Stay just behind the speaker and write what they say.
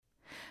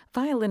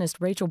Violinist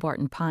Rachel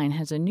Barton Pine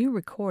has a new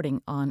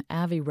recording on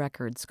Avi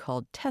Records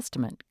called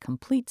Testament,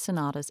 Complete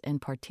Sonatas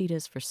and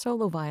Partitas for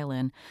Solo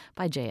Violin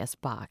by J.S.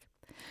 Bach.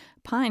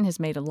 Pine has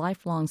made a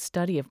lifelong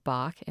study of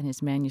Bach and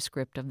his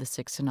manuscript of the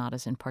 6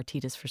 sonatas and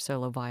partitas for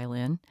solo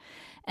violin,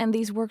 and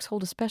these works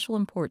hold a special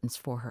importance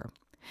for her.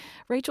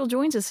 Rachel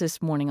joins us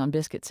this morning on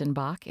Biscuits and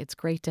Bach. It's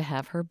great to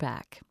have her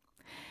back.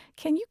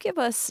 Can you give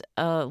us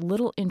a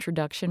little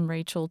introduction,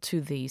 Rachel, to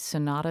the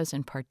sonatas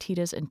and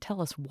partitas and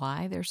tell us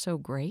why they're so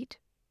great?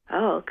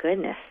 Oh,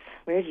 goodness.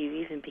 Where do you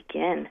even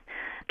begin?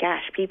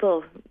 Gosh,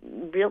 people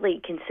really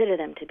consider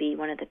them to be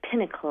one of the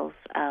pinnacles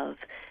of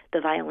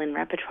the violin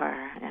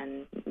repertoire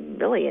and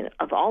really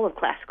of all of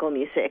classical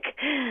music.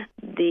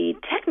 The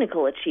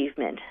technical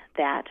achievement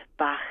that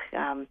Bach,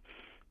 the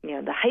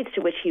heights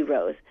to which he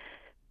rose,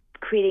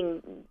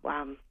 creating,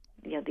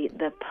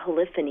 the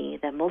polyphony,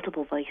 the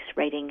multiple voice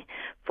writing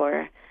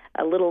for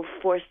a little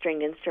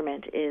 4-stringed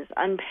instrument is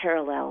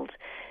unparalleled.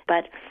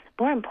 But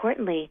more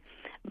importantly,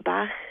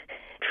 Bach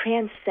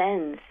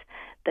transcends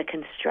the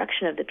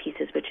construction of the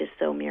pieces, which is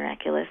so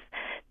miraculous,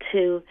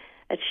 to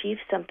achieve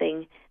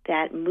something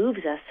that moves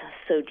us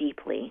so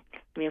deeply.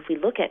 I mean, if we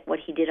look at what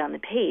he did on the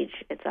page,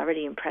 it's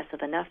already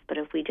impressive enough, but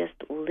if we just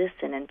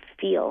listen and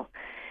feel,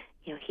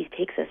 he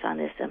takes us on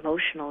this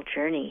emotional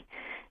journey,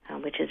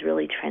 which is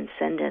really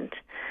transcendent.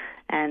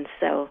 And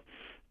so,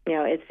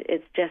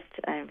 it's just,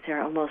 there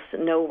are almost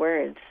no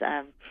words.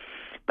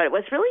 But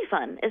what's really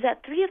fun is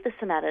that 3 of the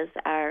sonatas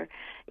are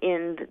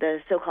in the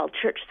so-called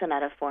church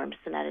sonata form,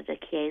 sonata da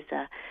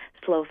chiesa,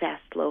 slow,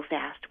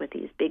 fast, with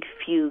these big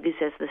fugues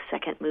as the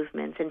second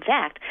movements. In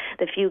fact,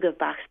 the fugue of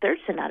Bach's 3rd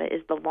sonata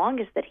is the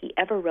longest that he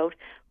ever wrote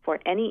for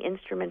any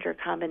instrument or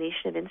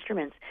combination of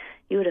instruments.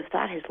 You would have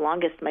thought his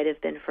longest might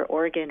have been for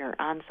organ or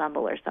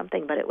ensemble or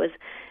something, but it was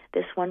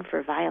this one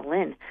for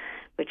violin,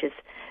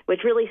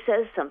 which really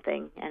says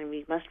something. And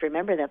we must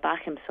remember that Bach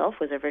himself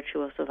was a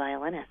virtuoso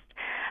violinist.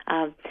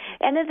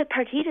 And then the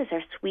partitas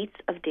are suites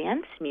of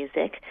dance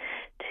music.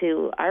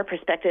 To our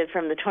perspective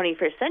from the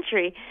 21st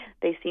century,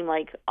 they seem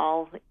like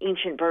all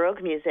ancient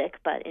Baroque music,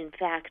 but in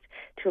fact,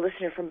 to a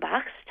listener from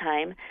Bach's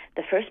time,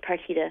 the first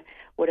partita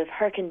would have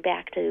hearkened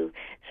back to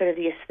sort of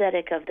the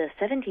aesthetic of the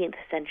 17th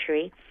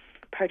century.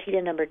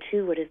 Partita number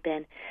 2 would have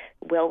been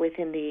well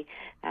within the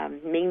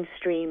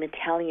mainstream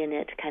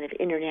Italianate kind of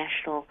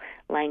international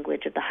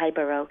language of the High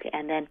Baroque.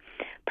 And then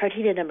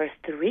partita number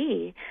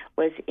 3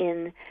 was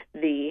in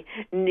the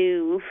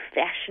new,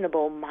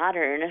 fashionable,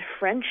 modern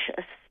French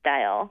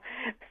style.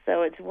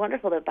 So it's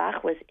wonderful that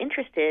Bach was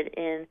interested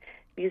in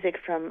music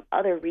from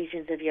other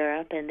regions of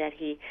Europe and that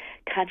he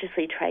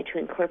consciously tried to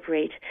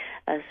incorporate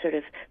a sort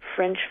of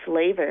French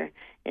flavor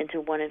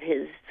into one of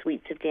his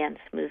suites of dance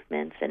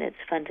movements. And it's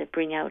fun to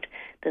bring out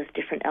those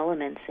different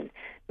elements and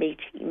make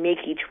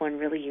each one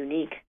really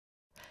unique.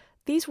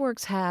 These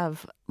works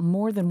have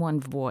more than one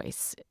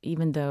voice,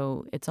 even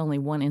though it's only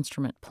one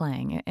instrument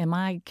playing. Am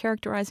I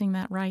characterizing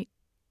that right?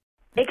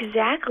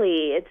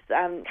 Exactly. It's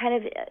kind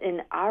of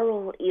an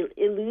aural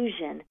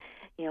illusion,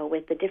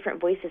 with the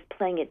different voices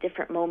playing at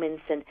different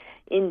moments and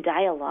in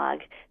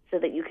dialogue, so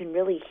that you can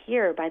really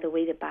hear, by the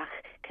way that Bach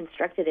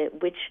constructed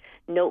it, which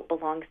note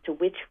belongs to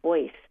which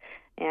voice.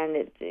 And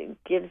it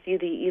gives you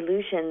the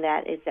illusion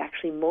that it's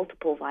actually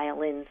multiple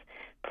violins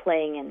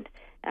playing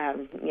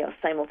and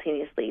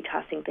simultaneously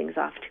tossing things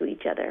off to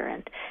each other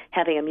and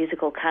having a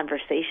musical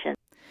conversation.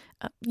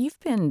 You've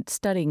been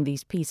studying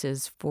these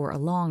pieces for a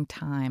long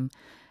time.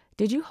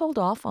 Did you hold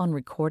off on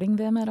recording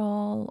them at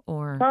all,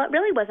 or? Well, it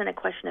really wasn't a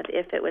question of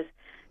if, it was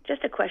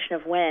just a question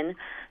of when.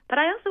 But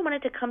I also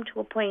wanted to come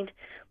to a point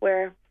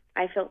where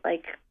I felt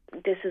like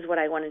this is what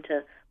I wanted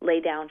to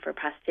lay down for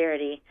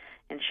posterity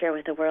and share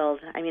with the world.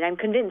 I mean, I'm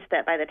convinced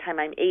that by the time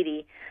I'm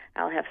 80,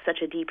 I'll have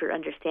such a deeper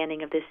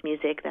understanding of this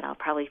music that I'll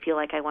probably feel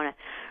like I want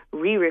to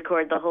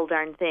re-record the whole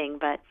darn thing.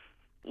 But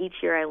each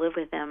year I live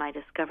with them, I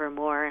discover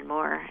more and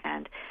more,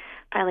 and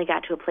finally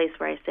got to a place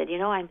where I said,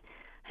 I'm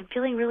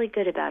feeling really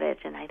good about it,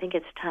 and I think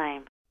it's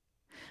time.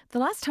 The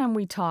last time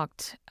we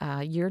talked,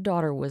 your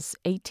daughter was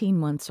 18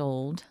 months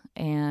old,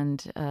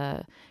 and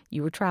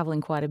you were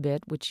traveling quite a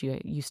bit, which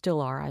you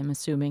still are, I'm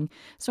assuming.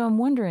 So I'm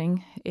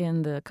wondering,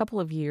 in the couple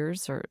of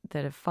years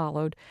that have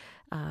followed,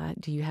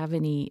 do you have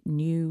any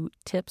new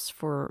tips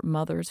for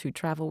mothers who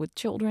travel with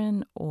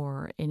children,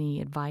 or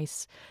any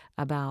advice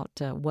about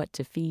what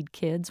to feed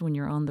kids when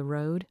you're on the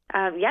road?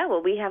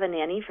 We have a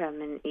nanny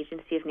from an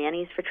agency of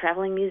nannies for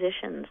traveling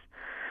musicians.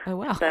 Oh,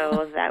 wow.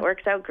 So that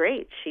works out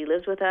great. She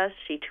lives with us,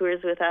 she tours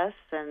with us,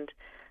 and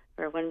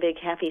we're one big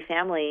happy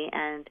family.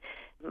 And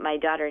my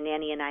daughter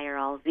Nanny and I are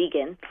all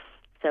vegan,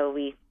 so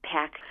we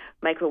pack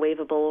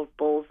microwavable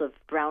bowls of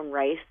brown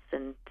rice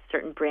and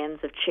certain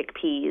brands of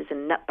chickpeas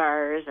and nut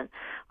bars and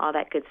all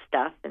that good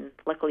stuff. And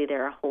luckily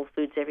there are Whole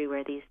Foods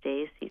everywhere these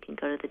days, so you can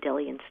go to the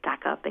deli and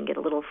stock up and get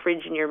a little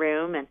fridge in your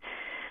room and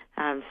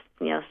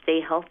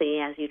stay healthy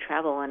as you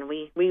travel. And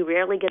we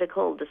rarely get a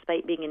cold,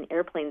 despite being in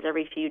airplanes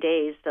every few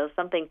days. So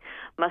something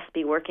must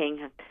be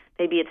working.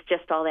 Maybe it's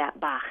just all that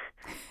Bach.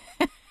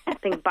 I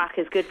think Bach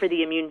is good for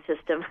the immune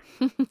system.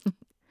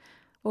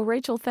 Well,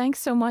 Rachel, thanks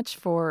so much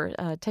for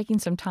taking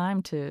some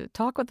time to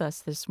talk with us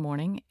this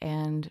morning,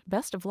 and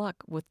best of luck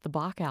with the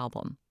Bach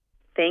album.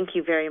 Thank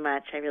you very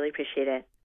much. I really appreciate it.